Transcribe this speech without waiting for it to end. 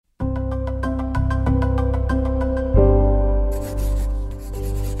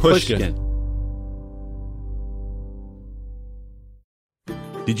Pushkin.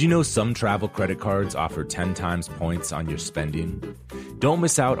 Did you know some travel credit cards offer 10 times points on your spending? Don't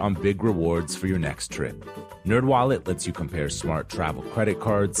miss out on big rewards for your next trip. NerdWallet lets you compare smart travel credit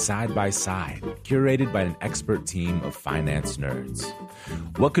cards side by side, curated by an expert team of finance nerds.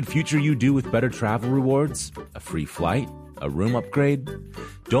 What could future you do with better travel rewards? A free flight? A room upgrade?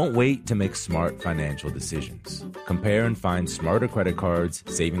 Don't wait to make smart financial decisions. Compare and find smarter credit cards,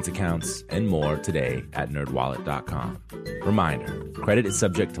 savings accounts, and more today at nerdwallet.com. Reminder, credit is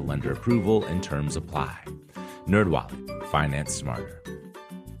subject to lender approval and terms apply. NerdWallet, finance smarter.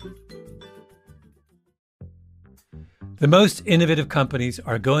 The most innovative companies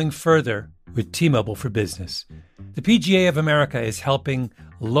are going further with T-Mobile for Business. The PGA of America is helping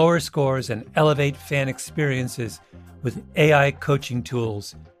lower scores and elevate fan experiences with AI coaching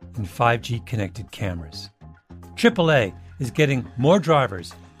tools and 5G connected cameras. AAA is getting more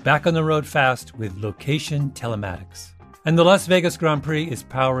drivers back on the road fast with location telematics. And the Las Vegas Grand Prix is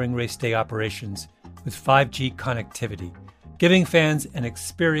powering race day operations with 5G connectivity, giving fans an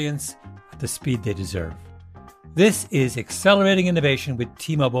experience at the speed they deserve. This is accelerating innovation with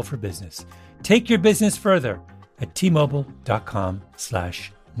T-Mobile for Business. Take your business further at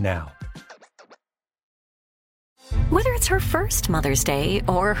T-Mobile.com/now. Whether it's her first Mother's Day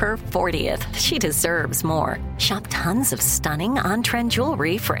or her 40th, she deserves more. Shop tons of stunning on-trend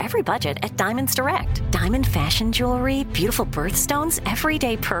jewelry for every budget at Diamonds Direct. Diamond fashion jewelry, beautiful birthstones,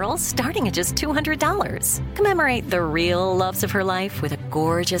 everyday pearls starting at just $200. Commemorate the real loves of her life with a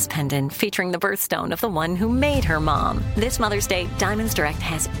gorgeous pendant featuring the birthstone of the one who made her mom. This Mother's Day, Diamonds Direct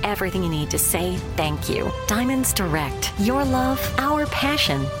has everything you need to say thank you. Diamonds Direct. Your love, our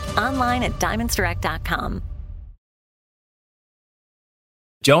passion. Online at diamondsdirect.com.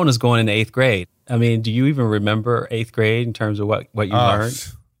 Jonah's going into 8th grade. I mean, do you even remember 8th grade in terms of what you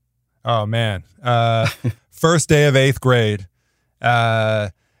learned? Oh, man. First day of 8th grade,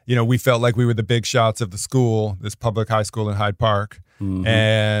 we felt like we were the big shots of the school, this public high school in Hyde Park. Mm-hmm.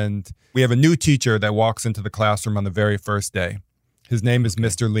 And we have a new teacher that walks into the classroom on the very first day. His name is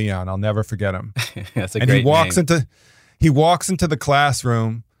Mr. Leon. I'll never forget him. That's a great name. He walks into the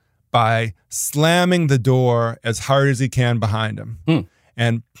classroom by slamming the door as hard as he can behind him.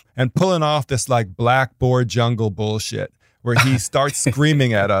 And pulling off this like blackboard jungle bullshit where he starts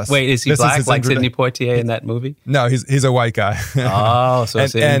screaming at us. Wait, is he black like Sidney Poitier in that movie? No, he's a white guy. Oh, so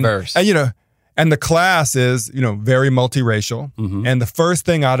it's inverse. And the class is, very multiracial. Mm-hmm. And the first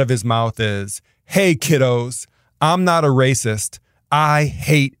thing out of his mouth is, "Hey kiddos, I'm not a racist. I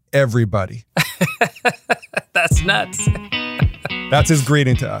hate everybody." That's nuts. That's his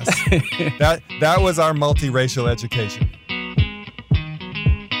greeting to us. That was our multiracial education.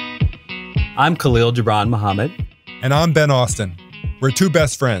 I'm Khalil Gibran Muhammad. And I'm Ben Austin. We're two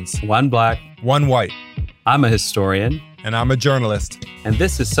best friends. One black. One white. I'm a historian. And I'm a journalist. And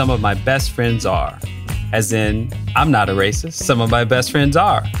this is Some of My Best Friends Are. As in, I'm not a racist. Some of my best friends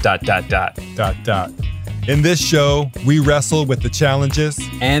are... ... In this show, we wrestle with the challenges...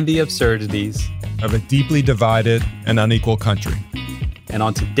 and the absurdities... of a deeply divided and unequal country. And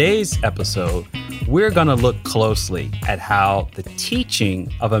on today's episode... we're going to look closely at how the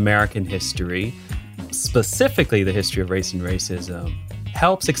teaching of American history, specifically the history of race and racism,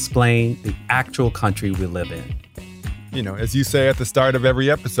 helps explain the actual country we live in. As you say at the start of every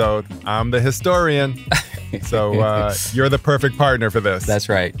episode, I'm the historian. So you're the perfect partner for this. That's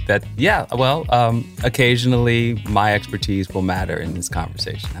right. Occasionally my expertise will matter in this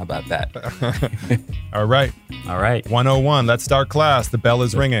conversation. How about that? All right. 101. Let's start class. The bell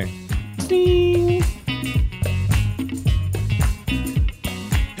is ringing. Ding.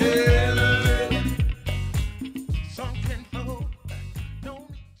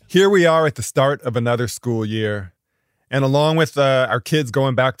 Here we are at the start of another school year. And along with our kids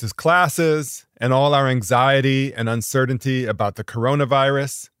going back to classes and all our anxiety and uncertainty about the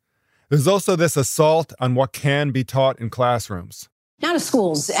coronavirus, there's also this assault on what can be taught in classrooms. Now to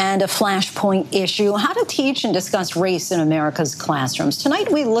schools and a flashpoint issue, how to teach and discuss race in America's classrooms.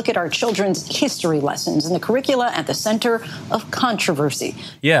 Tonight, we look at our children's history lessons and the curricula at the center of controversy.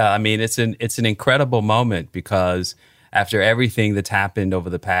 Yeah, I mean, it's an incredible moment because after everything that's happened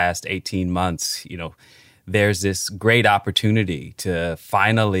over the past 18 months, there's this great opportunity to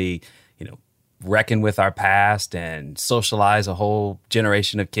finally, reckon with our past and socialize a whole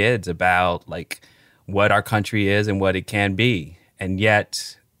generation of kids about what our country is and what it can be. And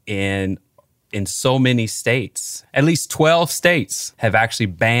yet, in so many states, at least 12 states have actually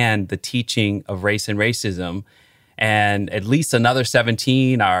banned the teaching of race and racism. And at least another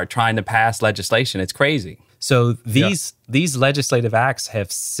 17 are trying to pass legislation. It's crazy. So these legislative acts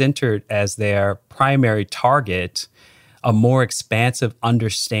have centered as their primary target a more expansive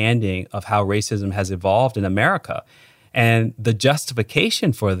understanding of how racism has evolved in America. And the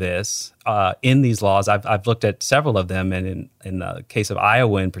justification for this in these laws, I've looked at several of them, and in the case of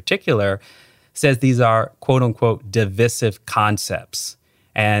Iowa in particular, says these are, quote unquote, divisive concepts.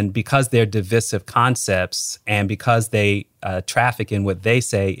 And because they're divisive concepts and because they traffic in what they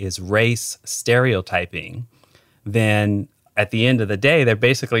say is race stereotyping, then at the end of the day, they're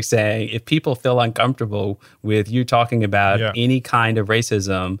basically saying if people feel uncomfortable with you talking about any kind of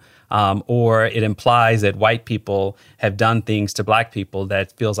racism, or it implies that white people have done things to black people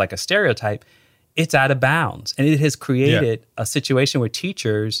that feels like a stereotype, it's out of bounds. And it has created a situation where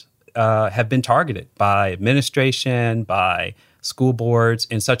teachers have been targeted by administration, by school boards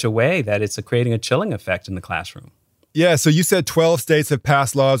in such a way that it's creating a chilling effect in the classroom. Yeah, so you said 12 states have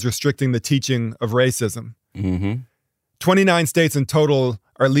passed laws restricting the teaching of racism. Mm-hmm. 29 states in total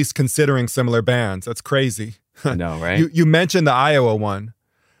are at least considering similar bans. That's crazy. I know, right? You mentioned the Iowa one,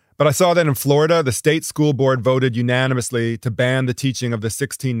 but I saw that in Florida, the state school board voted unanimously to ban the teaching of the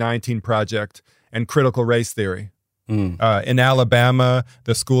 1619 Project and critical race theory. In Alabama,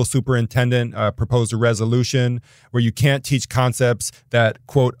 the school superintendent proposed a resolution where you can't teach concepts that,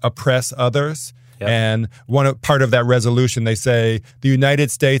 quote, oppress others. Yep. And part of that resolution, they say the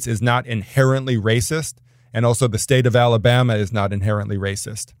United States is not inherently racist, and also the state of Alabama is not inherently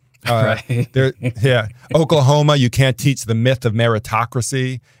racist. Right. Oklahoma, you can't teach the myth of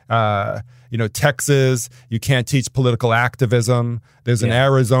meritocracy. Texas, you can't teach political activism. There's an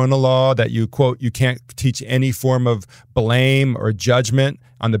Arizona law that you, quote, you can't teach any form of blame or judgment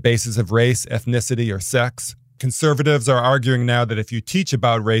on the basis of race, ethnicity, or sex. Conservatives are arguing now that if you teach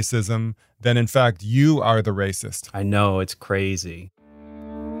about racism, then in fact you are the racist. I know, it's crazy.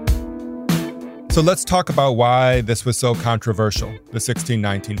 So let's talk about why this was so controversial, the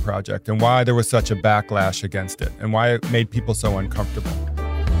 1619 Project, and why there was such a backlash against it, and why it made people so uncomfortable.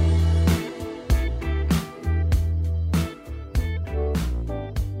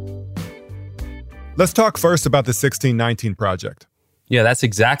 Let's talk first about the 1619 Project. Yeah, that's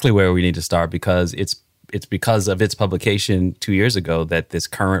exactly where we need to start, because it's because of its publication 2 years ago that this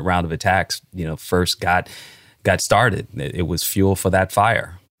current round of attacks, first got started. It was fuel for that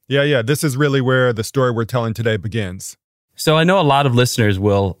fire. Yeah. This is really where the story we're telling today begins. So I know a lot of listeners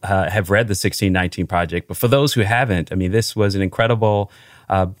will have read the 1619 Project, but for those who haven't, this was an incredible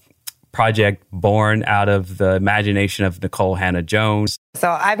project born out of the imagination of Nikole Hannah-Jones. So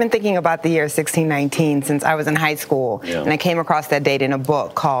I've been thinking about the year 1619 since I was in high school, and I came across that date in a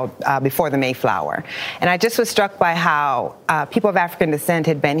book called Before the Mayflower. And I just was struck by how people of African descent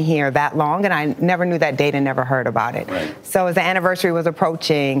had been here that long, and I never knew that date and never heard about it. Right. So as the anniversary was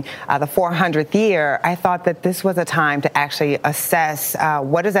approaching the 400th year, I thought that this was a time to actually assess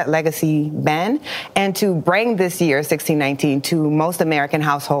what has that legacy been, and to bring this year, 1619, to most American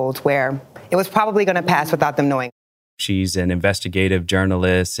households where it was probably going to pass without them knowing. She's an investigative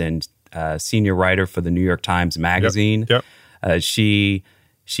journalist and senior writer for the New York Times Magazine. Yep. She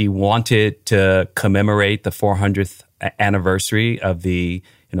wanted to commemorate the 400th anniversary of the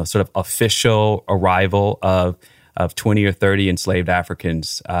sort of official arrival of 20 or 30 enslaved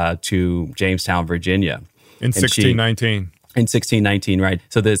Africans to Jamestown, Virginia. In 1619. In 1619, right.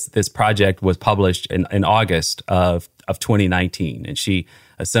 So this project was published in August of 2019, and she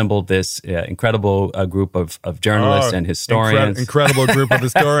assembled this incredible group of journalists and historians. Incredible group of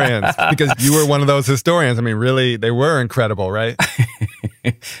historians, because you were one of those historians. Really, they were incredible, right?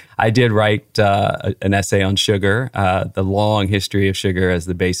 I did write an essay on sugar, the long history of sugar as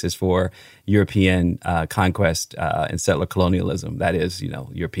the basis for European conquest and settler colonialism. That is,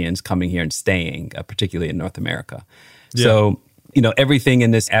 Europeans coming here and staying, particularly in North America. Yeah. So, everything in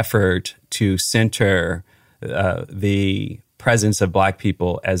this effort to center the presence of Black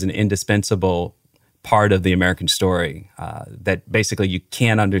people as an indispensable part of the American story, that basically you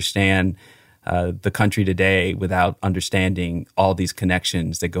can't understand the country today without understanding all these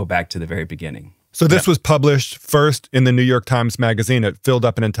connections that go back to the very beginning. So this was published first in the New York Times Magazine. It filled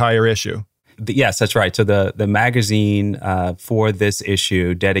up an entire issue. Yes, that's right. So the magazine for this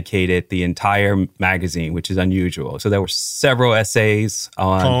issue dedicated the entire magazine, which is unusual. So there were several essays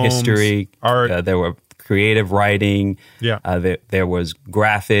on poems, history, art. There were creative writing. Yeah. There was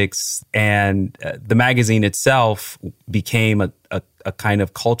graphics, and the magazine itself became a kind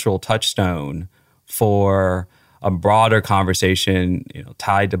of cultural touchstone for a broader conversation,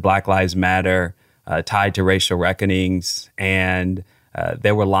 tied to Black Lives Matter, tied to racial reckonings, and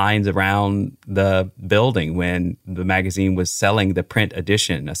there were lines around the building when the magazine was selling the print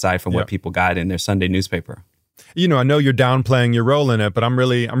edition, aside from what people got in their Sunday newspaper. I know you're downplaying your role in it, but I'm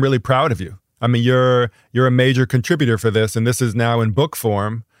really proud of you. I mean, you're a major contributor for this, and this is now in book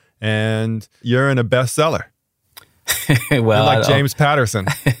form, and you're in a bestseller. Well, you're like James Patterson.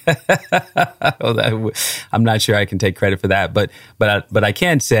 I'm not sure I can take credit for that, but I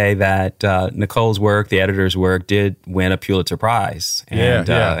can say that Nicole's work, the editor's work, did win a Pulitzer Prize, and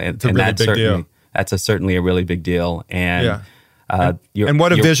it's a really big deal. That's certainly a really big deal, and and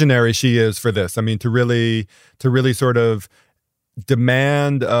what a visionary she is for this. I mean, to really sort of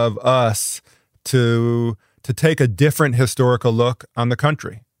demand of us to take a different historical look on the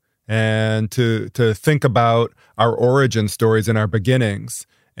country. And to think about our origin stories and our beginnings.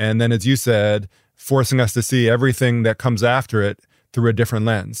 And then, as you said, forcing us to see everything that comes after it through a different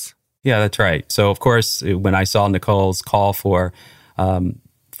lens. Yeah, that's right. So, of course, when I saw Nicole's call for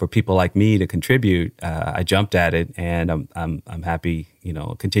people like me to contribute, I jumped at it, and I'm happy,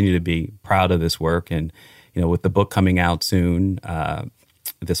 continue to be proud of this work. And, with the book coming out soon,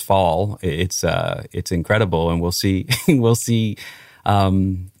 this fall, it's incredible. And we'll see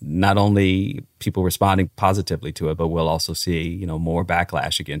not only people responding positively to it, but we'll also see, more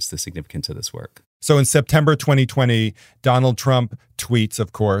backlash against the significance of this work. So in September 2020, Donald Trump tweets,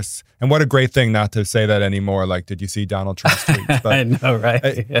 of course, and what a great thing not to say that anymore. Like, did you see Donald Trump's tweets? But, I know,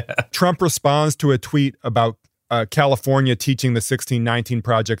 right? Yeah. Trump responds to a tweet about California teaching the 1619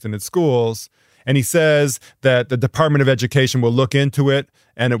 Project in its schools. And he says that the Department of Education will look into it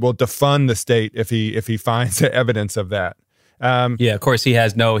and it will defund the state if he finds evidence of that. Of course, he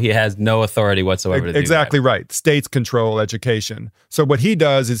has no authority whatsoever to do exactly that. Right. States control education. So what he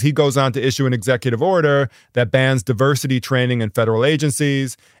does is he goes on to issue an executive order that bans diversity training in federal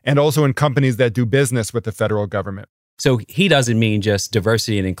agencies and also in companies that do business with the federal government. So he doesn't mean just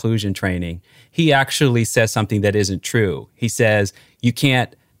diversity and inclusion training. He actually says something that isn't true. He says you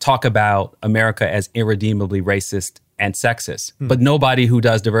can't talk about America as irredeemably racist and sexist. But nobody who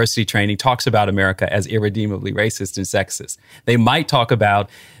does diversity training talks about America as irredeemably racist and sexist. They might talk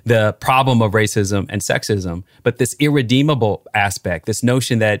about the problem of racism and sexism, but this irredeemable aspect, this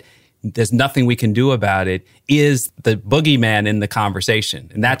notion that there's nothing we can do about it, is the boogeyman in the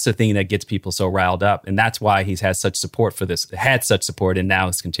conversation. And that's the thing that gets people so riled up. And that's why he's had such support for this, had such support, and now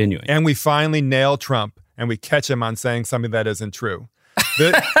it's continuing. And we finally nail Trump and we catch him on saying something that isn't true.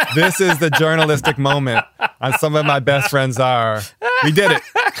 This is the journalistic moment on Some of My Best Friends Are. We did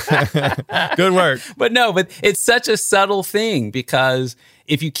it. Good work. But it's such a subtle thing, because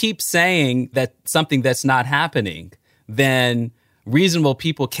if you keep saying that something that's not happening, then reasonable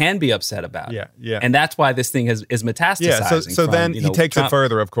people can be upset about it. Yeah. And that's why this thing is metastasizing. Yeah, so then he takes Trump. It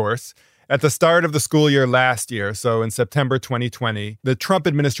further, of course. At the start of the school year last year, so in September 2020, the Trump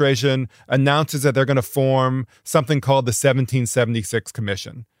administration announces that they're going to form something called the 1776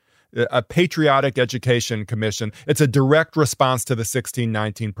 Commission, a patriotic education commission. It's a direct response to the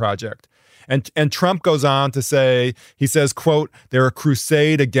 1619 Project. And Trump goes on to say, he says, quote, "They're a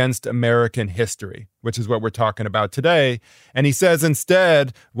crusade against American history," which is what we're talking about today. And he says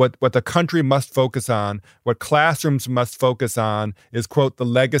instead, what the country must focus on, what classrooms must focus on is, quote, "the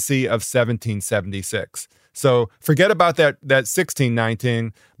legacy of 1776. So forget about that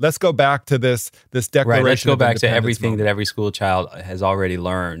 1619. Let's go back to this Declaration Right, let's go of back to Independence everything moment. that every school child has already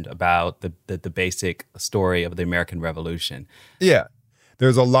learned about the basic story of the American Revolution. Yeah.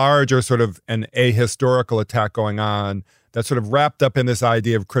 There's a larger sort of an ahistorical attack going on that's sort of wrapped up in this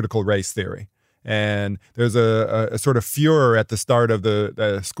idea of critical race theory. And there's a sort of furor at the start of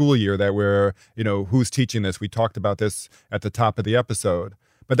the school year that we're, who's teaching this? We talked about this at the top of the episode.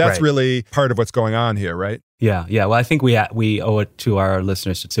 But that's Right. really part of what's going on here, right? Yeah. Well, I think we owe it to our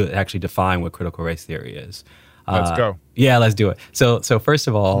listeners to actually define what critical race theory is. Let's go. Yeah, let's do it. So first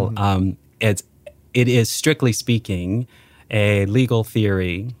of all, it is strictly speaking a legal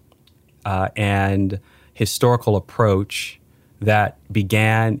theory and historical approach that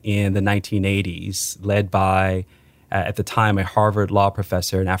began in the 1980s, led by, at the time, a Harvard law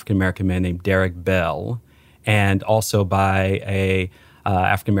professor, an African-American man named Derek Bell, and also by a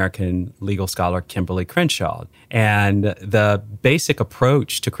African-American legal scholar, Kimberly Crenshaw. And the basic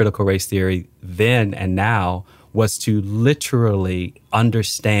approach to critical race theory then and now was to literally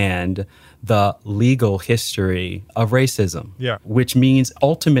understand the legal history of racism, which means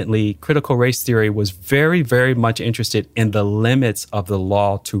ultimately critical race theory was very, very much interested in the limits of the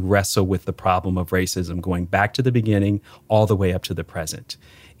law to wrestle with the problem of racism, going back to the beginning all the way up to the present,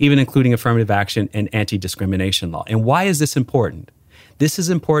 even including affirmative action and anti-discrimination law. And why is this important? This is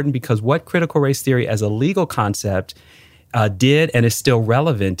important because what critical race theory as a legal concept did and is still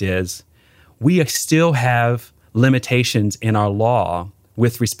relevant is we still have limitations in our law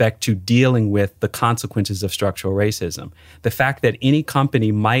with respect to dealing with the consequences of structural racism. The fact that any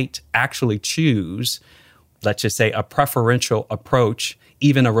company might actually choose, let's just say, a preferential approach,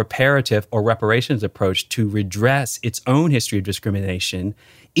 even a reparative or reparations approach to redress its own history of discrimination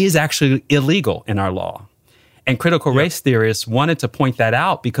is actually illegal in our law. And critical race theorists wanted to point that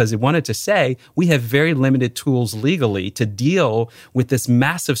out because they wanted to say we have very limited tools legally to deal with this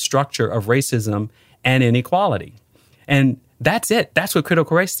massive structure of racism and inequality. And that's it. That's what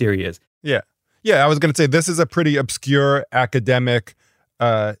critical race theory is. Yeah. Yeah, I was going to say this is a pretty obscure academic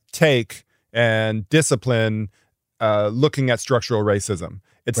take and discipline looking at structural racism.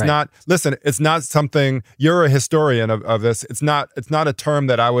 It's not, listen, it's not something, you're a historian of this. It's not a term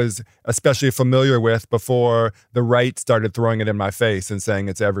that I was especially familiar with before the right started throwing it in my face and saying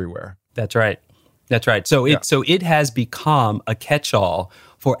it's everywhere. That's right. That's right. So it has become a catch-all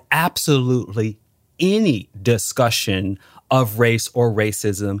for absolutely any discussion of race or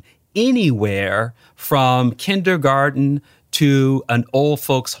racism anywhere from kindergarten to an old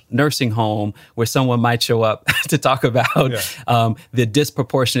folks nursing home where someone might show up to talk about the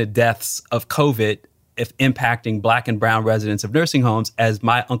disproportionate deaths of COVID if impacting Black and brown residents of nursing homes, as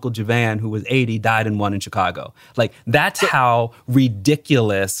my Uncle Javan, who was 80, died in one in Chicago. Like, that's how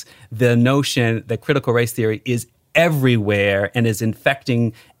ridiculous the notion that critical race theory is everywhere and is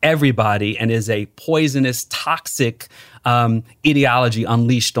infecting everybody and is a poisonous, toxic ideology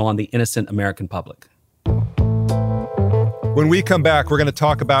unleashed on the innocent American public. When we come back, we're going to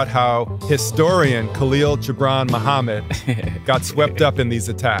talk about how historian Khalil Gibran Muhammad got swept up in these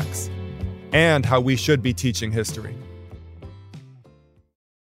attacks and how we should be teaching history.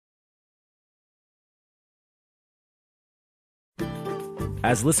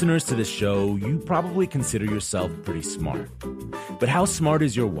 As listeners to this show, you probably consider yourself pretty smart. But how smart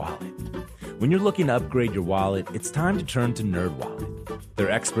is your wallet? When you're looking to upgrade your wallet, it's time to turn to NerdWallet. Their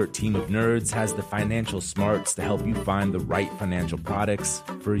expert team of nerds has the financial smarts to help you find the right financial products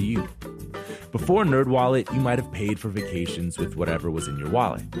for you. Before NerdWallet, you might have paid for vacations with whatever was in your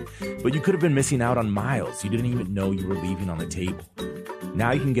wallet. But you could have been missing out on miles you didn't even know you were leaving on the table.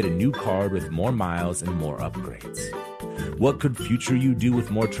 Now you can get a new card with more miles and more upgrades. What could future you do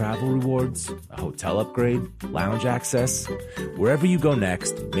with more travel rewards? A hotel upgrade? Lounge access? Wherever you go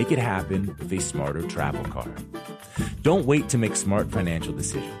next, make it happen with a smarter travel card. Don't wait to make smart financial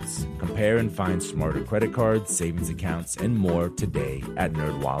decisions. Compare and find smarter credit cards, savings accounts, and more today at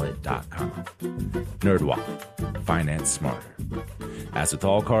nerdwallet.com. NerdWallet. Finance smarter. As with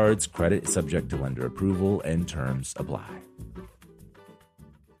all cards, credit is subject to lender approval and terms apply.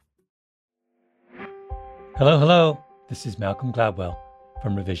 Hello, hello. This is Malcolm Gladwell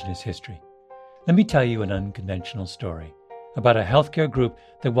from Revisionist History. Let me tell you an unconventional story about a healthcare group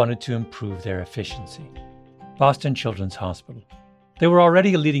that wanted to improve their efficiency. Boston Children's Hospital. They were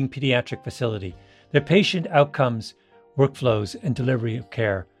already a leading pediatric facility. Their patient outcomes, workflows, and delivery of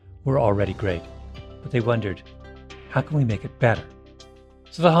care were already great. But they wondered, how can we make it better?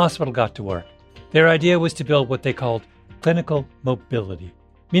 So the hospital got to work. Their idea was to build what they called clinical mobility,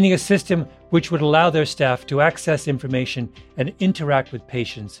 meaning a system which would allow their staff to access information and interact with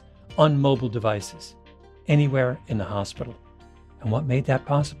patients on mobile devices, anywhere in the hospital. And what made that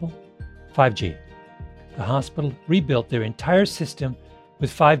possible? 5G. The hospital rebuilt their entire system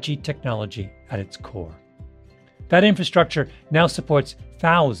with 5G technology at its core. That infrastructure now supports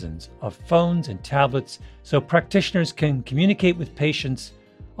thousands of phones and tablets so practitioners can communicate with patients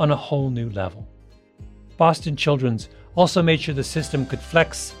on a whole new level. Boston Children's also made sure the system could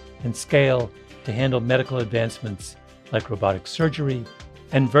flex and scale to handle medical advancements like robotic surgery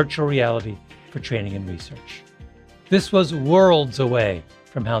and virtual reality for training and research. This was worlds away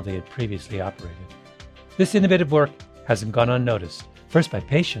from how they had previously operated. This innovative work hasn't gone unnoticed, first by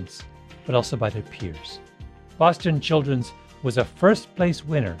patients, but also by their peers. Boston Children's was a first-place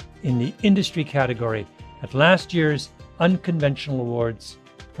winner in the industry category at last year's Unconventional Awards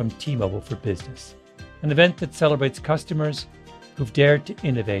from T-Mobile for Business, an event that celebrates customers who've dared to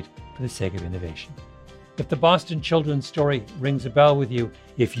innovate for the sake of innovation. If the Boston Children's story rings a bell with you,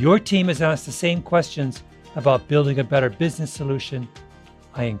 if your team has asked the same questions about building a better business solution,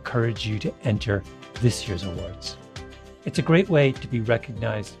 I encourage you to enter this year's awards. It's a great way to be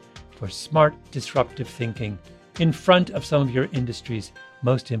recognized for smart, disruptive thinking in front of some of your industry's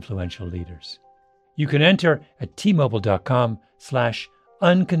most influential leaders. You can enter at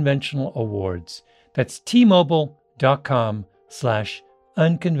tmobile.com/unconventional awards. That's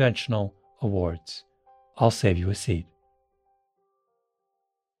tmobile.com/unconventional awards. I'll save you a seat.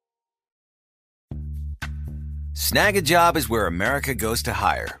 Snag a Job is where America goes to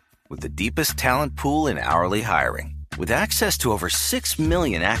hire, with the deepest talent pool in hourly hiring. With access to over 6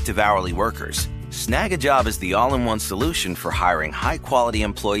 million active hourly workers, Snag a Job is the all-in-one solution for hiring high-quality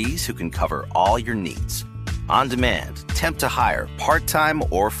employees who can cover all your needs. On demand, temp to hire, part-time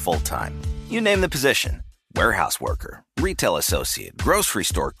or full-time. You name the position. Warehouse worker, retail associate, grocery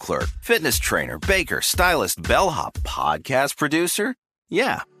store clerk, fitness trainer, baker, stylist, bellhop, podcast producer.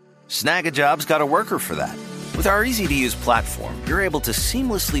 Yeah, Snag a Job's got a worker for that. With our easy-to-use platform, you're able to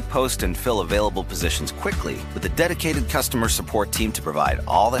seamlessly post and fill available positions quickly with a dedicated customer support team to provide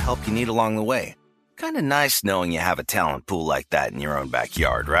all the help you need along the way. Kind of nice knowing you have a talent pool like that in your own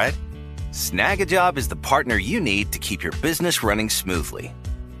backyard, right? Snag a Job is the partner you need to keep your business running smoothly.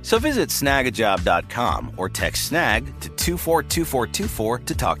 So visit snagajob.com or text snag to 242424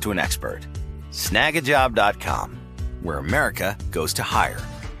 to talk to an expert. Snagajob.com, where America goes to hire.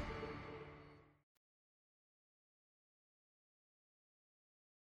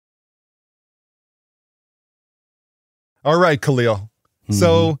 All right, Khalil.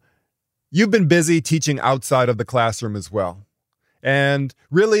 So you've been busy teaching outside of the classroom as well. And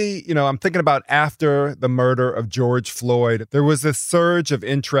really, I'm thinking about after the murder of George Floyd, there was this surge of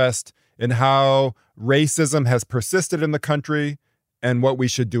interest in how racism has persisted in the country and what we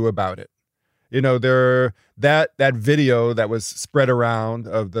should do about it. That video that was spread around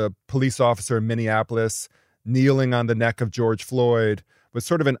of the police officer in Minneapolis kneeling on the neck of George Floyd was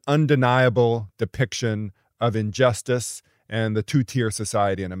sort of an undeniable depiction of injustice and the two-tier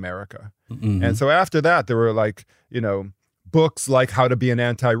society in America. Mm-hmm. And so after that, there were books like How to Be an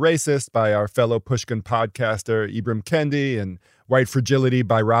Anti-Racist by our fellow Pushkin podcaster, Ibram Kendi, and White Fragility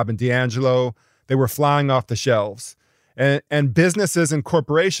by Robin DiAngelo. They were flying off the shelves. And businesses and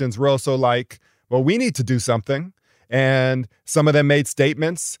corporations were also like, well, we need to do something. And some of them made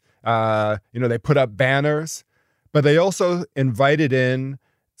statements. They put up banners. But they also invited in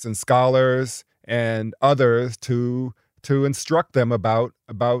some scholars and others to instruct them about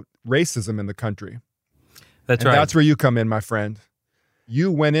racism in the country. That's right. That's where you come in, my friend.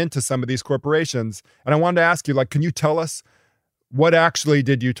 You went into some of these corporations, and I wanted to ask you, can you tell us what actually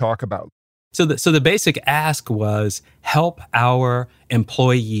did you talk about? So the basic ask was help our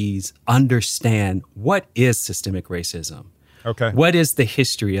employees understand what is systemic racism. Okay. What is the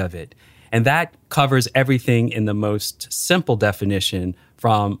history of it? And that covers everything in the most simple definition,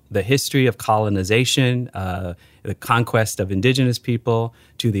 from the history of colonization, the conquest of indigenous people,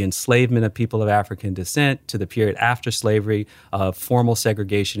 to the enslavement of people of African descent, to the period after slavery of formal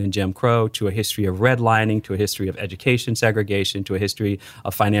segregation and Jim Crow, to a history of redlining, to a history of education segregation, to a history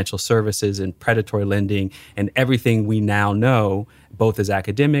of financial services and predatory lending, and everything we now know, both as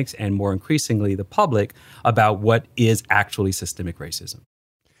academics and more increasingly the public, about what is actually systemic racism.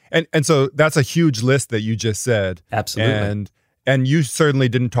 And so that's a huge list that you just said. Absolutely. And you certainly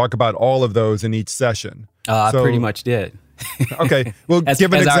didn't talk about all of those in each session. I pretty much did. Okay, well,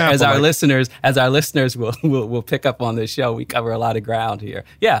 give an example. As our listeners will pick up on this show, we cover a lot of ground here.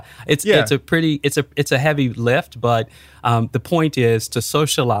 It's a heavy lift, but the point is to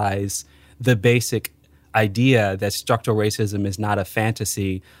socialize the basic idea that structural racism is not a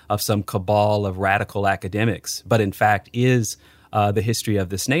fantasy of some cabal of radical academics, but in fact is the history of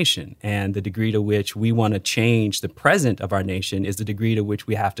this nation. And the degree to which we want to change the present of our nation is the degree to which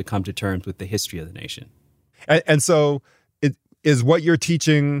we have to come to terms with the history of the nation. And so is what you're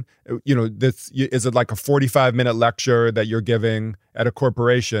teaching, is it like a 45-minute lecture that you're giving at a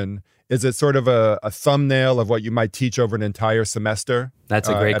corporation? Is it sort of a thumbnail of what you might teach over an entire semester? That's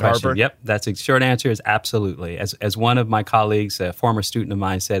a great question. Harvard? Yep. That's a short answer is absolutely. As one of my colleagues, a former student of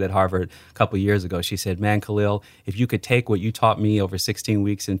mine, said at Harvard a couple of years ago, she said, "Man, Khalil, if you could take what you taught me over 16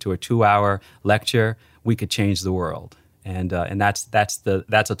 weeks into a 2-hour lecture, we could change the world." And that's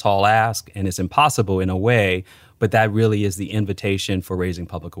a tall ask, and it's impossible in a way, but that really is the invitation for raising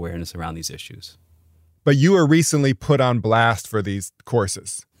public awareness around these issues. But you were recently put on blast for these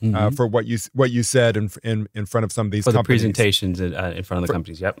courses, for what you said in front of some of these for companies. The presentations in front of the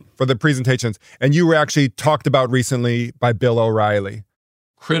companies. Yep. For the presentations, and you were actually talked about recently by Bill O'Reilly.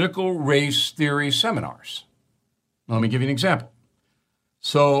 Critical race theory seminars. Let me give you an example.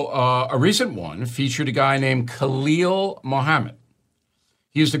 So a recent one featured a guy named Khalil Muhammad.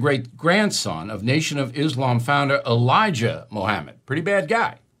 He is the great-grandson of Nation of Islam founder Elijah Muhammad. Pretty bad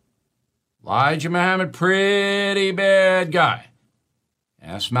guy. Elijah Muhammad, pretty bad guy.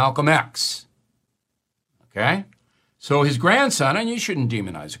 Ask Malcolm X. Okay? So his grandson, and you shouldn't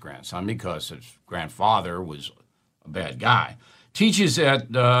demonize a grandson because his grandfather was a bad guy, teaches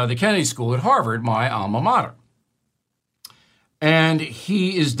at the Kennedy School at Harvard, my alma mater. And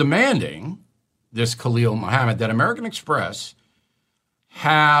he is demanding, this Khalil Muhammad, that American Express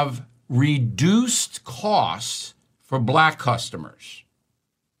have reduced costs for black customers.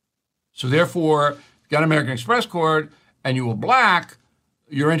 So therefore, if you got an American Express card and you were black,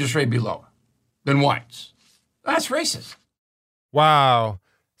 your interest rate would be lower than whites. That's racist. Wow.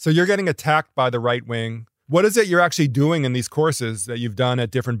 So you're getting attacked by the right wing. What is it you're actually doing in these courses that you've done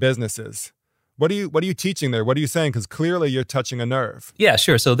at different businesses? What are you teaching there? What are you saying? Because clearly you're touching a nerve. Yeah,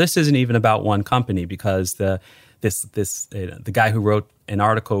 sure. So this isn't even about one company, because the guy who wrote an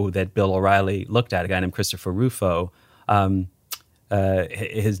article that Bill O'Reilly looked at, a guy named Christopher Rufo,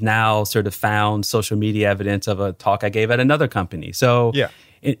 has now sort of found social media evidence of a talk I gave at another company. So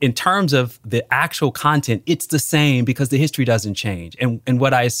in terms of the actual content, it's the same because the history doesn't change. And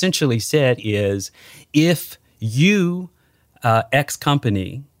what I essentially said is, if you, X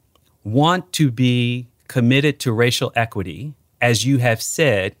company, want to be committed to racial equity, as you have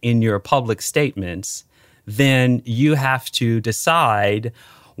said in your public statements, then you have to decide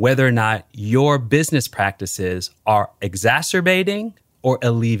whether or not your business practices are exacerbating or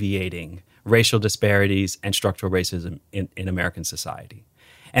alleviating racial disparities and structural racism in American society.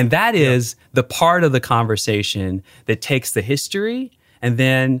 And that is the part of the conversation that takes the history and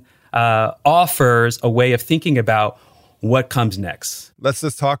then offers a way of thinking about what comes next. Let's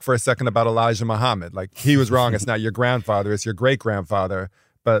just talk for a second about Elijah Muhammad. Like, he was wrong. It's not your grandfather, it's your great-grandfather.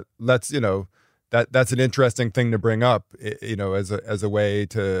 But let's, that's an interesting thing to bring up, as a way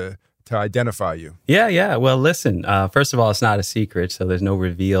to identify you. Yeah. Well, listen, first of all, it's not a secret, so there's no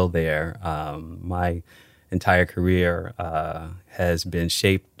reveal there. My entire career has been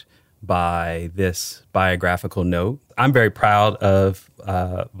shaped by this biographical note. I'm very proud of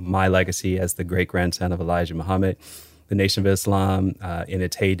my legacy as the great-grandson of Elijah Muhammad. The Nation of Islam, in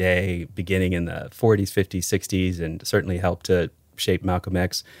its heyday, beginning in the 40s, 50s, 60s, and certainly helped to shape Malcolm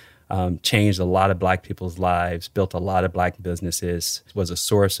X, changed a lot of black people's lives, built a lot of black businesses, was a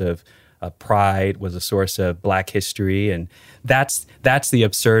source of pride, was a source of black history. And that's the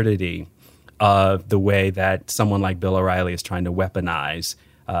absurdity of the way that someone like Bill O'Reilly is trying to weaponize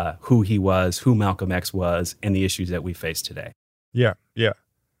who he was, who Malcolm X was, and the issues that we face today. Yeah.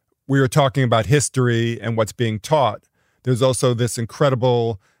 We were talking about history and what's being taught. There's also this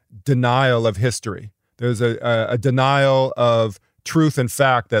incredible denial of history. There's a denial of truth and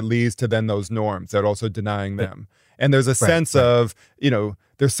fact that leads to then those norms that are also denying them. And there's a sense of,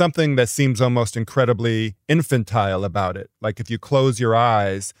 there's something that seems almost incredibly infantile about it. Like, if you close your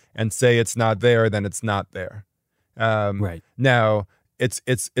eyes and say it's not there, then it's not there. Now,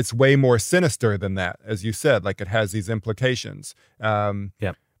 it's way more sinister than that, as you said. Like, it has these implications.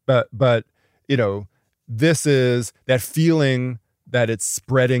 But this is that feeling that it's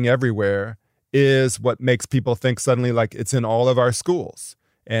spreading everywhere is what makes people think suddenly like it's in all of our schools.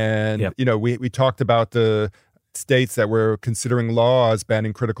 And, we talked about the states that were considering laws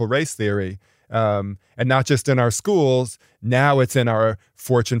banning critical race theory. And not just in our schools, now it's in our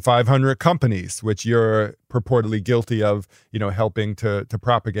Fortune 500 companies, which you're purportedly guilty of, helping to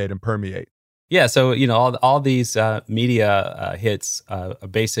propagate and permeate. Yeah, so, all these media hits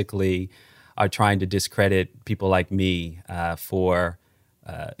basically are trying to discredit people like me for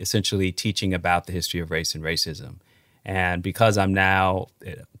essentially teaching about the history of race and racism. And because I'm now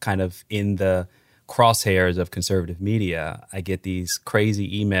kind of in the crosshairs of conservative media, I get these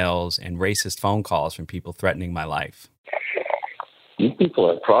crazy emails and racist phone calls from people threatening my life. You people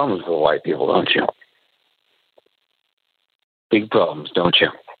have problems with white people, don't you? Big problems, don't you?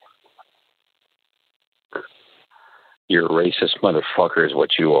 You're a racist motherfucker is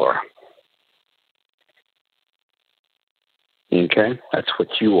what you are. Okay? That's what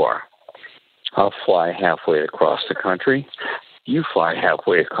you are. I'll fly halfway across the country. You fly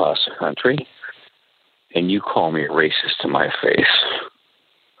halfway across the country. And you call me a racist to my face.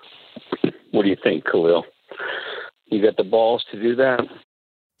 What do you think, Khalil? You got the balls to do that?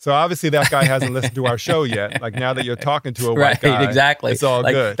 So obviously that guy hasn't listened to our show yet. Like, now that you're talking to a white guy, exactly. It's all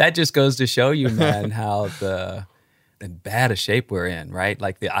good. That just goes to show you, man, how in bad a shape we're in, right?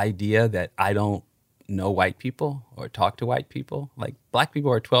 Like, the idea that I don't know white people or talk to white people. Like, black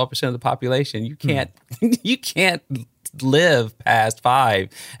people are 12% of the population. You can't live past 5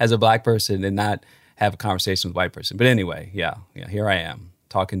 as a black person and not have a conversation with a white person. But anyway, yeah, here I am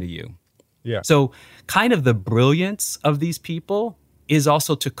talking to you. Yeah. So kind of the brilliance of these people is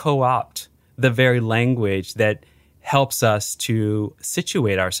also to co-opt the very language that helps us to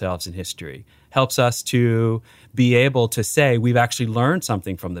situate ourselves in history, helps us to be able to say we've actually learned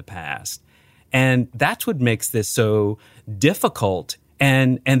something from the past. And that's what makes this so difficult.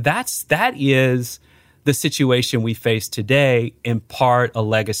 And that is the situation we face today, in part a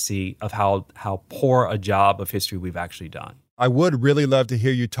legacy of how poor a job of history we've actually done. I would really love to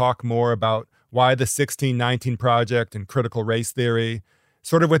hear you talk more about why the 1619 Project and critical race theory,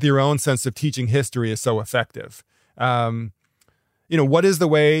 sort of with your own sense of teaching history, is so effective. What is the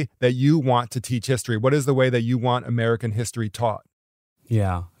way that you want to teach history? What is the way that you want American history taught?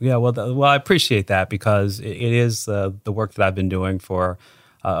 Yeah. Well, I appreciate that, because it is the work that I've been doing for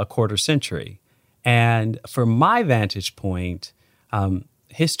a quarter century. And from my vantage point,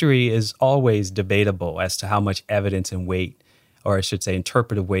 history is always debatable as to how much evidence and weight, or I should say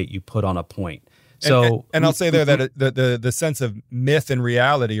interpretive weight, you put on a point. So, and I'll say there that the sense of myth and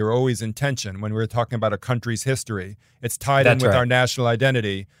reality are always in tension when we're talking about a country's history. It's tied in with our national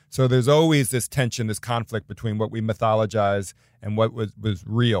identity. So there's always this tension, this conflict between what we mythologize and what was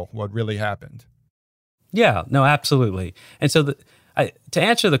real, what really happened. Yeah, no, absolutely. And so to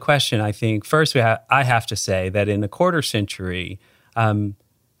answer the question, I think first I have to say that in a quarter century,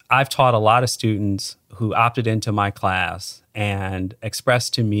 I've taught a lot of students who opted into my class and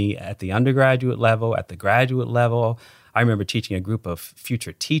expressed to me at the undergraduate level, at the graduate level. I remember teaching a group of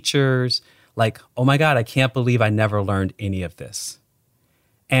future teachers, like, oh my God, I can't believe I never learned any of this.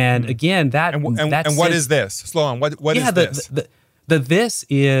 And again, and what is this? Slow on. What is this? This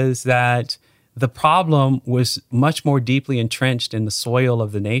is that the problem was much more deeply entrenched in the soil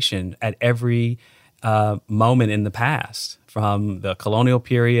of the nation at every moment in the past, from the colonial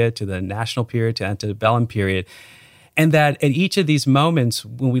period to the national period to antebellum period. And that at each of these moments,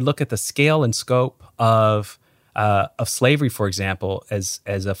 when we look at the scale and scope of slavery, for example, as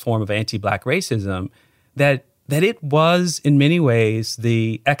a form of anti-Black racism, that it was in many ways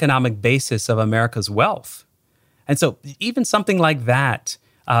the economic basis of America's wealth. And so even something like that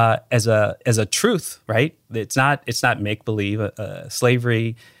as a truth, right? It's not make-believe.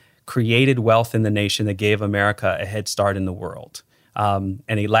 Slavery created wealth in the nation that gave America a head start in the world. And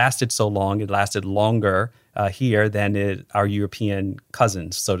it lasted so long, it lasted longer here than our European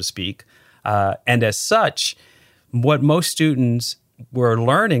cousins, so to speak. And as such, what most students were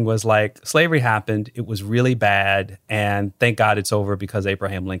learning was like, slavery happened, it was really bad, and thank God it's over because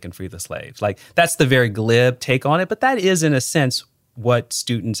Abraham Lincoln freed the slaves. Like, that's the very glib take on it, but that is, in a sense, what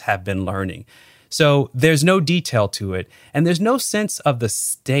students have been learning. So there's no detail to it, and there's no sense of the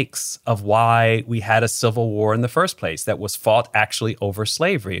stakes of why we had a civil war in the first place that was fought actually over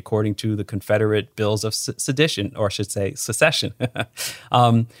slavery, according to the Confederate Bills of Sedition, or I should say secession.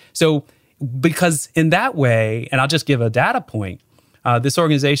 So because in that way, and I'll just give a data point, this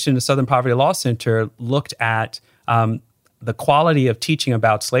organization, the Southern Poverty Law Center, looked at the quality of teaching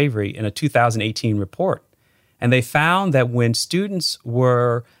about slavery in a 2018 report. And they found that when students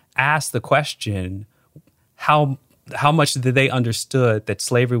were asked the question, how much did they understood that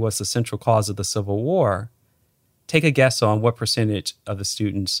slavery was the central cause of the Civil War, take a guess on what percentage of the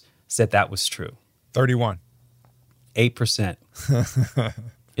students said that was true. 31. 8%.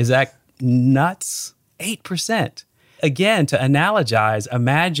 Is that nuts? 8%. Again, to analogize,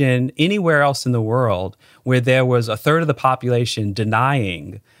 imagine anywhere else in the world where there was a third of the population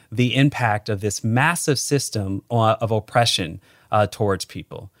denying the impact of this massive system of oppression towards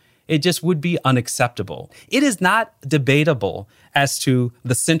people. It just would be unacceptable. It is not debatable as to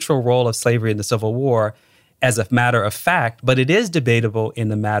the central role of slavery in the Civil War as a matter of fact, but it is debatable in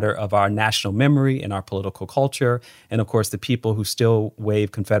the matter of our national memory and our political culture, and of course the people who still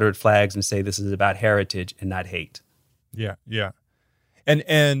wave Confederate flags and say this is about heritage and not hate. Yeah.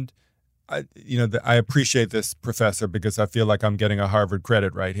 And I appreciate this, Professor, because I feel like I'm getting a Harvard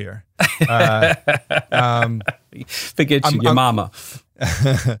credit right here. Forget your mama.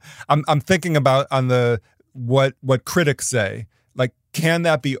 I'm thinking about on what critics say, like, can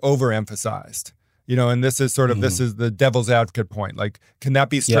that be overemphasized? And this is this is the devil's advocate point. Like, can that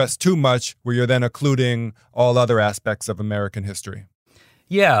be stressed too much where you're then occluding all other aspects of American history?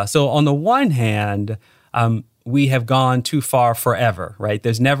 Yeah. So on the one hand, we have gone too far forever, right?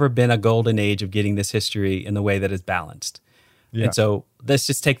 There's never been a golden age of getting this history in the way that is balanced. Yeah. And so let's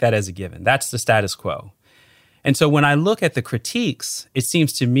just take that as a given. That's the status quo. And so when I look at the critiques, it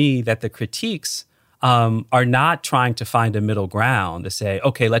seems to me that the critiques are not trying to find a middle ground to say,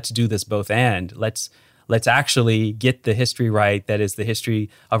 okay, let's do this both and. Let's actually get the history right. That is the history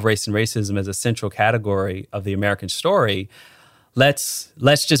of race and racism as a central category of the American story. Let's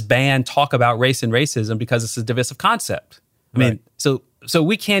just ban talk about race and racism because it's a divisive concept. I mean, so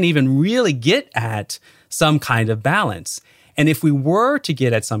we can't even really get at some kind of balance. And if we were to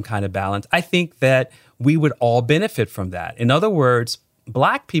get at some kind of balance, I think that we would all benefit from that. In other words,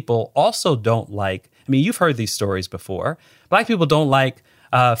 Black people also don't like, I mean, you've heard these stories before. Black people don't like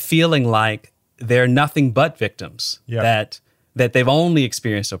feeling like they're nothing but victims, that they've only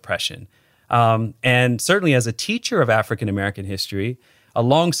experienced oppression. And certainly as a teacher of African-American history,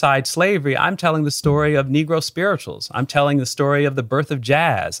 alongside slavery, I'm telling the story of Negro spirituals. I'm telling the story of the birth of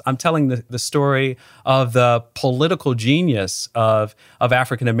jazz. I'm telling the story of the political genius of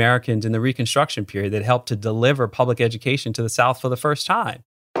African Americans in the Reconstruction period that helped to deliver public education to the South for the first time.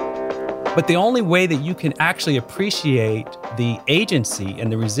 But the only way that you can actually appreciate the agency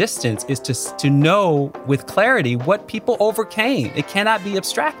and the resistance is to know with clarity what people overcame. It cannot be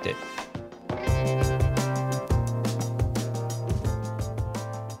abstracted.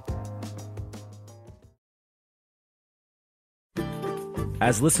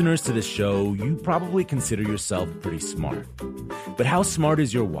 As listeners to this show, you probably consider yourself pretty smart. But how smart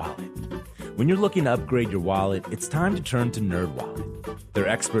is your wallet? When you're looking to upgrade your wallet, it's time to turn to NerdWallet. Their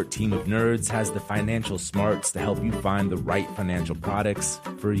expert team of nerds has the financial smarts to help you find the right financial products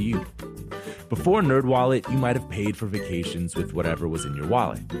for you. Before NerdWallet, you might have paid for vacations with whatever was in your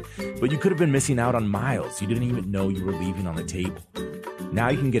wallet. But you could have been missing out on miles you didn't even know you were leaving on the table. Now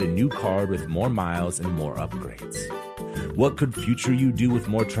you can get a new card with more miles and more upgrades. What could future you do with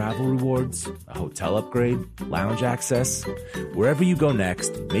more travel rewards? A hotel upgrade? Lounge access? Wherever you go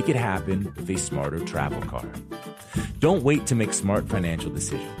next, make it happen with a smarter travel card. Don't wait to make smart financial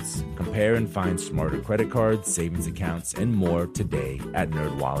decisions. Compare and find smarter credit cards, savings accounts, and more today at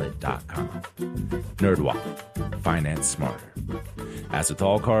NerdWallet.com. NerdWallet. Finance smarter. As with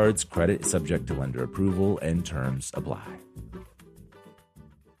all cards, credit is subject to lender approval and terms apply.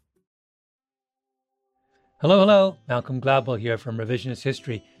 Hello. Malcolm Gladwell here from Revisionist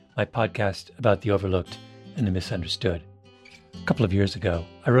History, my podcast about the overlooked and the misunderstood. A couple of years ago,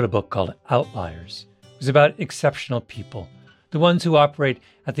 I wrote a book called Outliers. It was about exceptional people, the ones who operate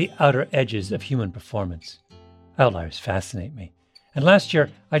at the outer edges of human performance. Outliers fascinate me. And last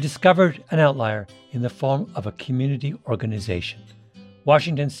year, I discovered an outlier in the form of a community organization,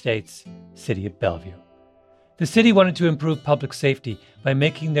 Washington State's City of Bellevue. The city wanted to improve public safety by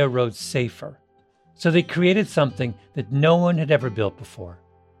making their roads safer. So they created something that no one had ever built before,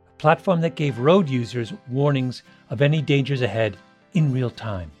 a platform that gave road users warnings of any dangers ahead in real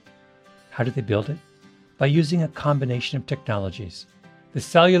time. How did they build it? By using a combination of technologies: the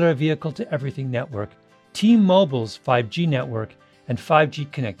Cellular Vehicle-to-Everything network, T-Mobile's 5G network, and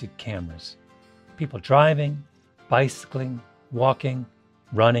 5G connected cameras. People driving, bicycling, walking,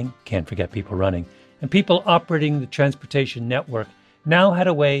 running, can't forget people running, and people operating the transportation network now had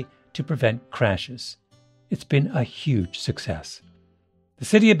a way to prevent crashes. It's been a huge success. The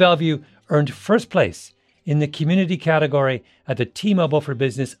City of Bellevue earned first place in the community category at the T-Mobile for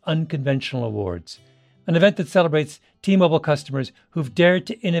Business Unconventional Awards, an event that celebrates T-Mobile customers who've dared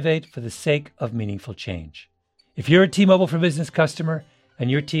to innovate for the sake of meaningful change. If you're a T-Mobile for Business customer and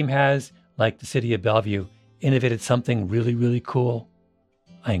your team has, like the City of Bellevue, innovated something really, really cool,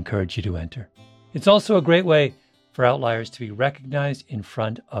 I encourage you to enter. It's also a great way for outliers to be recognized in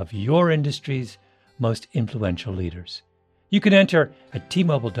front of your industry's most influential leaders. You can enter at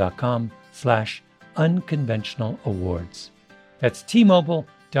tmobile.com/unconventional awards. That's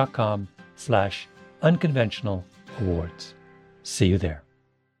tmobile.com/unconventional awards. See you there.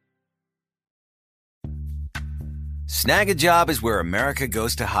 Snag a Job is where America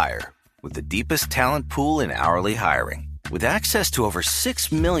goes to hire, with the deepest talent pool in hourly hiring. With access to over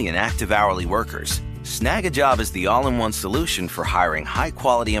 6 million active hourly workers, Snag a Job is the all-in-one solution for hiring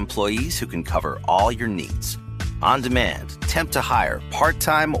high-quality employees who can cover all your needs. On demand, temp to hire,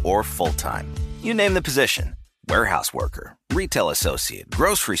 part-time or full-time. You name the position: warehouse worker, retail associate,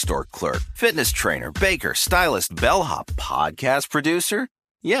 grocery store clerk, fitness trainer, baker, stylist, bellhop, podcast producer.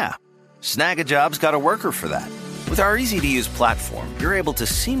 Yeah, Snag a Job's got a worker for that. With our easy-to-use platform, you're able to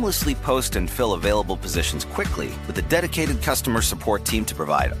seamlessly post and fill available positions quickly with a dedicated customer support team to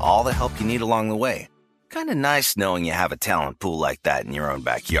provide all the help you need along the way. Kind of nice knowing you have a talent pool like that in your own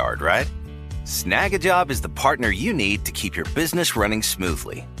backyard, right? Snag a Job is the partner you need to keep your business running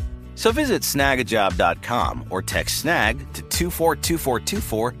smoothly. So visit snagajob.com or text SNAG to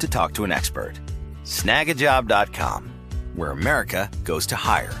 242424 to talk to an expert. Snagajob.com, where America goes to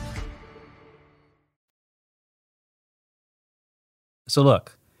hire. So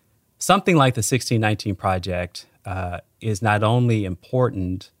look, something like the 1619 Project is not only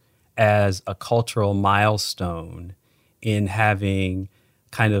important as a cultural milestone in having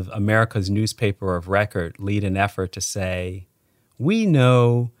kind of America's newspaper of record lead an effort to say, we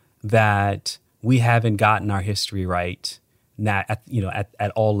know that we haven't gotten our history right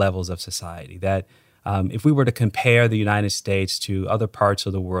at all levels of society, that if we were to compare the United States to other parts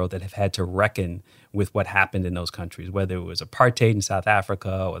of the world that have had to reckon with what happened in those countries, whether it was apartheid in South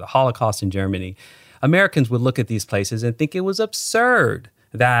Africa or the Holocaust in Germany, Americans would look at these places and think it was absurd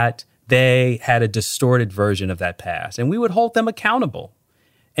that they had a distorted version of that past. And we would hold them accountable.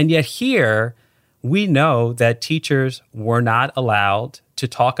 And yet here, we know that teachers were not allowed to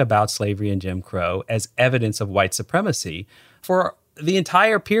talk about slavery and Jim Crow as evidence of white supremacy for the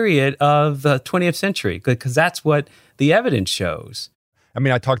entire period of the 20th century, because that's what the evidence shows. I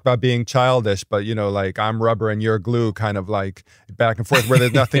mean, I talked about being childish, but, like I'm rubber and you're glue, kind of like back and forth where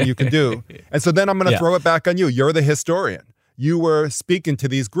there's nothing you can do. And so then I'm going to throw it back on you. You're the historian. You were speaking to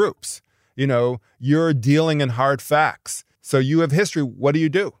these groups. You're dealing in hard facts. So you have history. What do you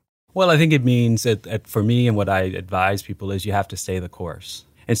do? Well, I think it means that for me, and what I advise people is you have to stay the course.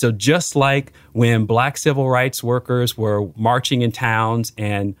 And so just like when Black civil rights workers were marching in towns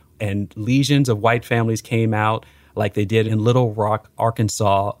and legions of white families came out, like they did in Little Rock,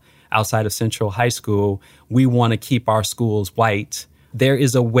 Arkansas, outside of Central High School, we want to keep our schools white. There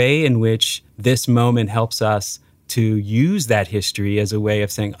is a way in which this moment helps us to use that history as a way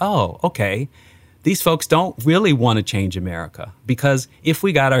of saying, oh, okay, these folks don't really want to change America, because if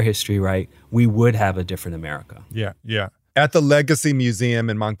we got our history right, we would have a different America. Yeah. At the Legacy Museum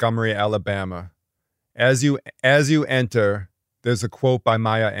in Montgomery, Alabama, as you enter, there's a quote by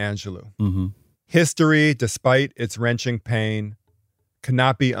Maya Angelou. Mm-hmm. History, despite its wrenching pain,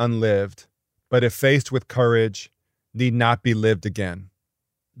 cannot be unlived, but if faced with courage, need not be lived again.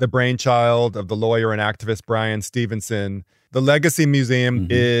 The brainchild of the lawyer and activist Bryan Stevenson, the Legacy Museum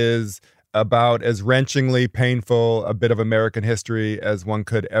is about as wrenchingly painful a bit of American history as one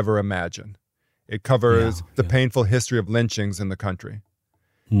could ever imagine. It covers the painful history of lynchings in the country.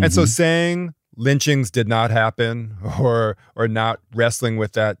 And so saying lynchings did not happen or not wrestling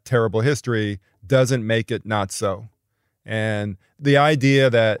with that terrible history doesn't make it not so. And the idea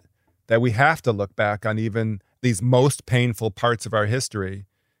that we have to look back on even these most painful parts of our history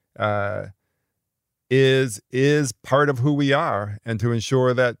is part of who we are, and to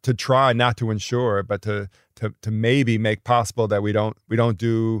ensure that, to try not to ensure, but to maybe make possible that we don't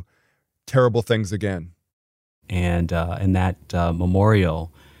do terrible things again. And that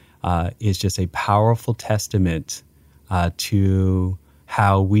memorial is just a powerful testament to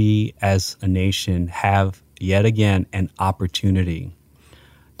how we as a nation have yet again an opportunity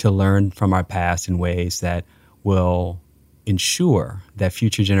to learn from our past in ways that will ensure that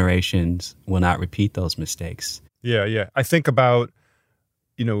future generations will not repeat those mistakes. Yeah. I think about,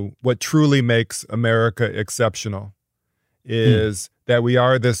 what truly makes America exceptional is that we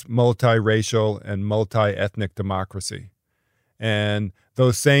are this multiracial and multi-ethnic democracy. And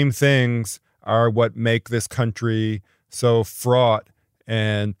those same things are what make this country so fraught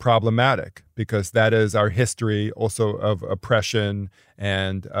and problematic, because that is our history also of oppression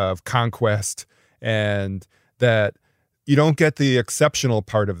and of conquest, and that you don't get the exceptional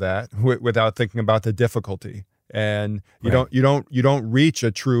part of that without thinking about the difficulty. And you don't reach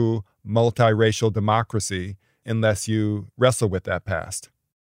a true multiracial democracy unless you wrestle with that past.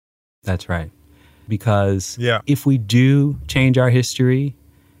 That's right. Because if we do change our history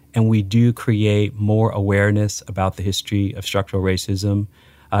and we do create more awareness about the history of structural racism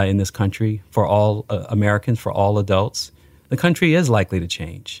in this country for all Americans, for all adults, the country is likely to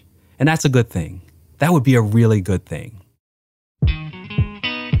change. And that's a good thing. That would be a really good thing.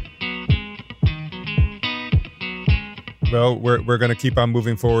 Well, we're going to keep on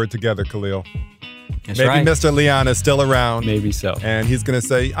moving forward together, Khalil. That's Maybe right. Mr. Leon is still around. Maybe so. And he's going to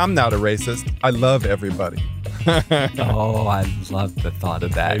say, I'm not a racist. I love everybody. Oh, I love the thought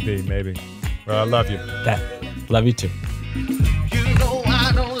of that. Maybe. Well, I love you. Love you too. You know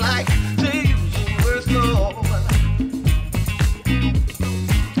I don't like to use the words no.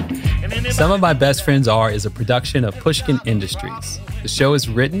 Some of My Best Friends Are is a production of Pushkin Industries. The show is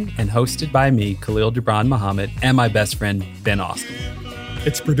written and hosted by me, Khalil Gibran Muhammad, and my best friend, Ben Austin.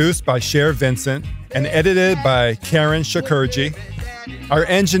 It's produced by Cher Vincent and edited by Karen Shakurji. Our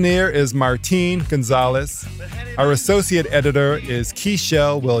engineer is Martine Gonzalez. Our associate editor is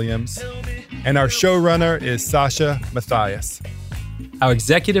Keshell Williams. And our showrunner is Sasha Matthias. Our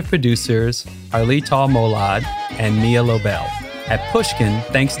executive producers are Lital Molad and Mia Lobel. At Pushkin,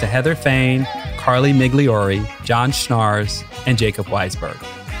 thanks to Heather Fain, Carly Migliori, John Schnars, and Jacob Weisberg.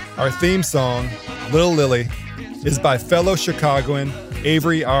 Our theme song, Little Lily, is by fellow Chicagoan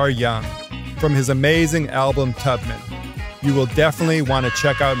Avery R. Young from his amazing album Tubman. You will definitely want to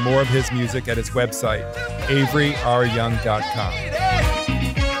check out more of his music at his website, averyryoung.com.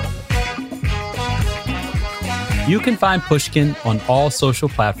 You can find Pushkin on all social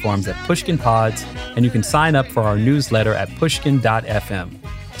platforms at Pushkin Pods, and you can sign up for our newsletter at pushkin.fm.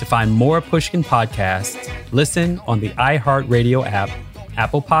 To find more Pushkin podcasts, listen on the iHeartRadio app,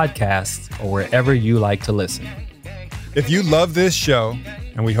 Apple Podcasts, or wherever you like to listen. If you love this show,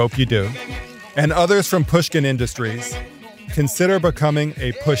 and we hope you do, and others from Pushkin Industries, consider becoming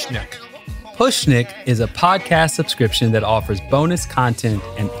a Pushnik. Pushnik is a podcast subscription that offers bonus content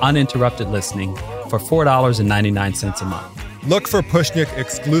and uninterrupted listening for $4.99 a month. Look for Pushnik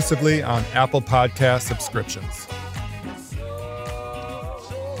exclusively on Apple Podcast subscriptions.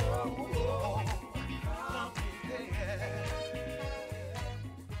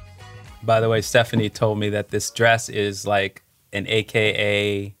 By the way, Stephanie told me that this dress is like an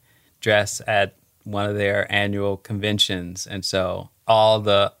AKA dress at one of their annual conventions. And so all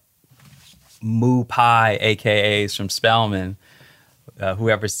the Moo Pie AKAs from Spelman,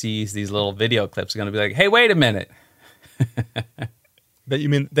 whoever sees these little video clips are going to be like, hey, wait a minute. That you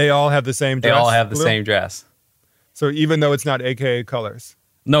mean they all have the same dress? They all have the same dress. So even though it's not AKA colors?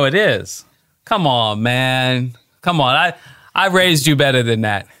 No, it is. Come on, man. Come on. I raised you better than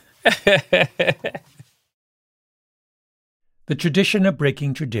that. The tradition of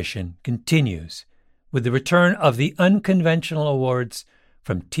breaking tradition continues with the return of the Unconventional Awards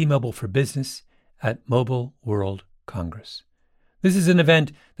from T-Mobile for Business at Mobile World Congress. This is an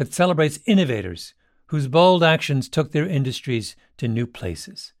event that celebrates innovators whose bold actions took their industries to new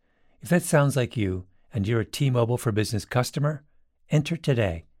places. If that sounds like you and you're a T-Mobile for Business customer, enter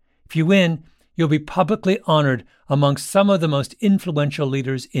today. If you win, you'll be publicly honored amongst some of the most influential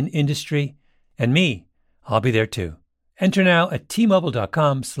leaders in industry. And me, I'll be there too. Enter now at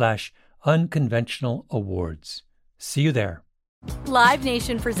T-Mobile.com/unconventional awards. See you there. Live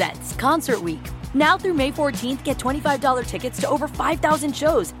Nation presents Concert Week. Now through May 14th, get $25 tickets to over 5,000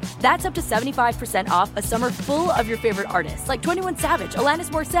 shows. That's up to 75% off a summer full of your favorite artists like 21 Savage, Alanis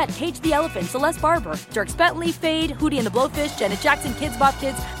Morissette, Cage the Elephant, Celeste Barber, Dierks Bentley, Fade, Hootie and the Blowfish, Janet Jackson, Kidz Bop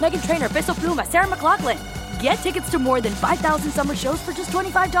Kids, Meghan Trainor, Peso Pluma, Sarah McLachlan. Get tickets to more than 5,000 summer shows for just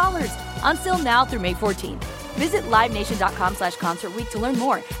 $25. Until now through May 14th. Visit LiveNation.com/Concert Week to learn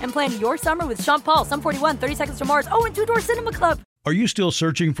more and plan your summer with Sean Paul, Sum 41, 30 Seconds to Mars, and Two Door Cinema Club. Are you still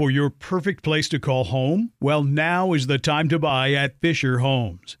searching for your perfect place to call home? Well, now is the time to buy at Fisher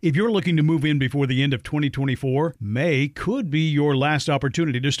Homes. If you're looking to move in before the end of 2024, May could be your last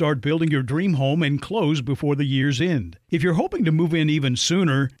opportunity to start building your dream home and close before the year's end. If you're hoping to move in even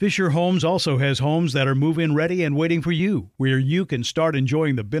sooner, Fisher Homes also has homes that are move-in ready and waiting for you, where you can start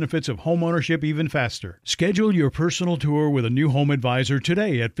enjoying the benefits of homeownership even faster. Schedule your personal tour with a new home advisor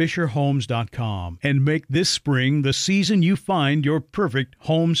today at FisherHomes.com and make this spring the season you find your perfect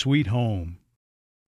home sweet home.